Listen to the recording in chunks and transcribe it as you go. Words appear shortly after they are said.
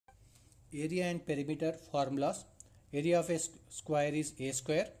Area and perimeter formulas. Area of a square is a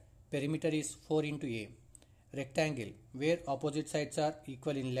square. Perimeter is 4 into a. Rectangle, where opposite sides are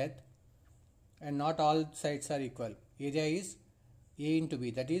equal in length and not all sides are equal. Area is a into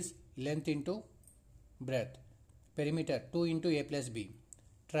b, that is length into breadth. Perimeter 2 into a plus b.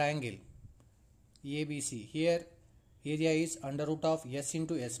 Triangle ABC. Here area is under root of s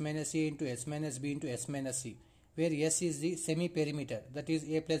into s minus a into s minus b into s minus c, where s is the semi perimeter, that is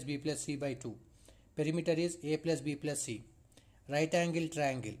a plus b plus c by 2. Perimeter is a plus b plus c. Right angle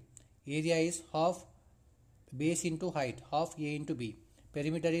triangle. Area is half base into height, half a into b.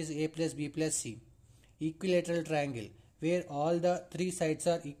 Perimeter is a plus b plus c. Equilateral triangle, where all the three sides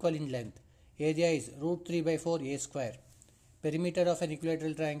are equal in length. Area is root 3 by 4 a square. Perimeter of an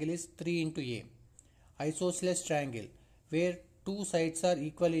equilateral triangle is 3 into a. Isosceles triangle, where two sides are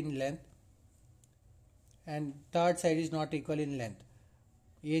equal in length and third side is not equal in length.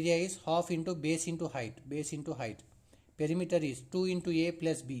 Area is half into base into height, base into height. Perimeter is 2 into a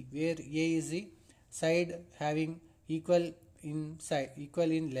plus b, where a is the side having equal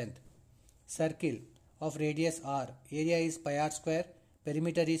in length. Circle of radius r. Area is pi r square.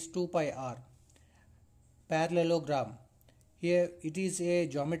 Perimeter is 2 pi r. Parallelogram. Here it is a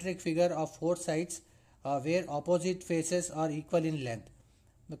geometric figure of four sides where opposite faces are equal in length.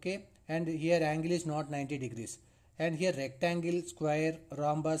 Okay, and here angle is not 90 degrees. And here rectangle, square,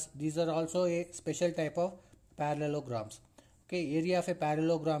 rhombus, these are also a special type of parallelograms. Okay, area of a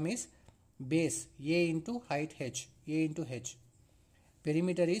parallelogram is base a into height h, a into h.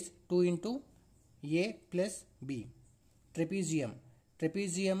 Perimeter is 2 into a plus b. Trapezium.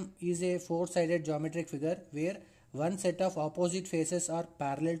 Trapezium is a four-sided geometric figure where one set of opposite faces are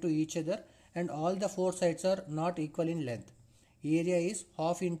parallel to each other and all the four sides are not equal in length. Area is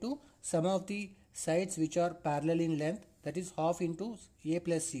half into sum of the sides which are parallel in length, that is half into a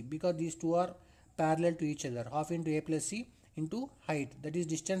plus c, because these two are parallel to each other. Half into a plus c into height, that is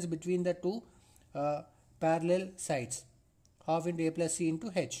distance between the two parallel sides. Half into a plus c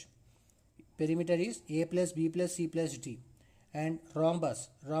into h. Perimeter is a plus b plus c plus d. And rhombus.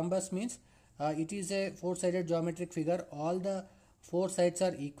 Rhombus means it is a four-sided geometric figure. All the four sides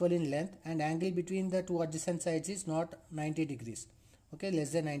are equal in length and angle between the two adjacent sides is not 90 degrees. Okay,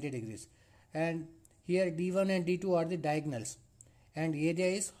 less than 90 degrees. And here d1 and d2 are the diagonals. And area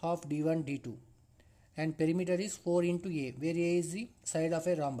is half d1 d2. And perimeter is 4 into a, where a is the side of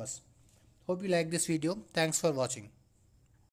a rhombus. Hope you like this video. Thanks for watching.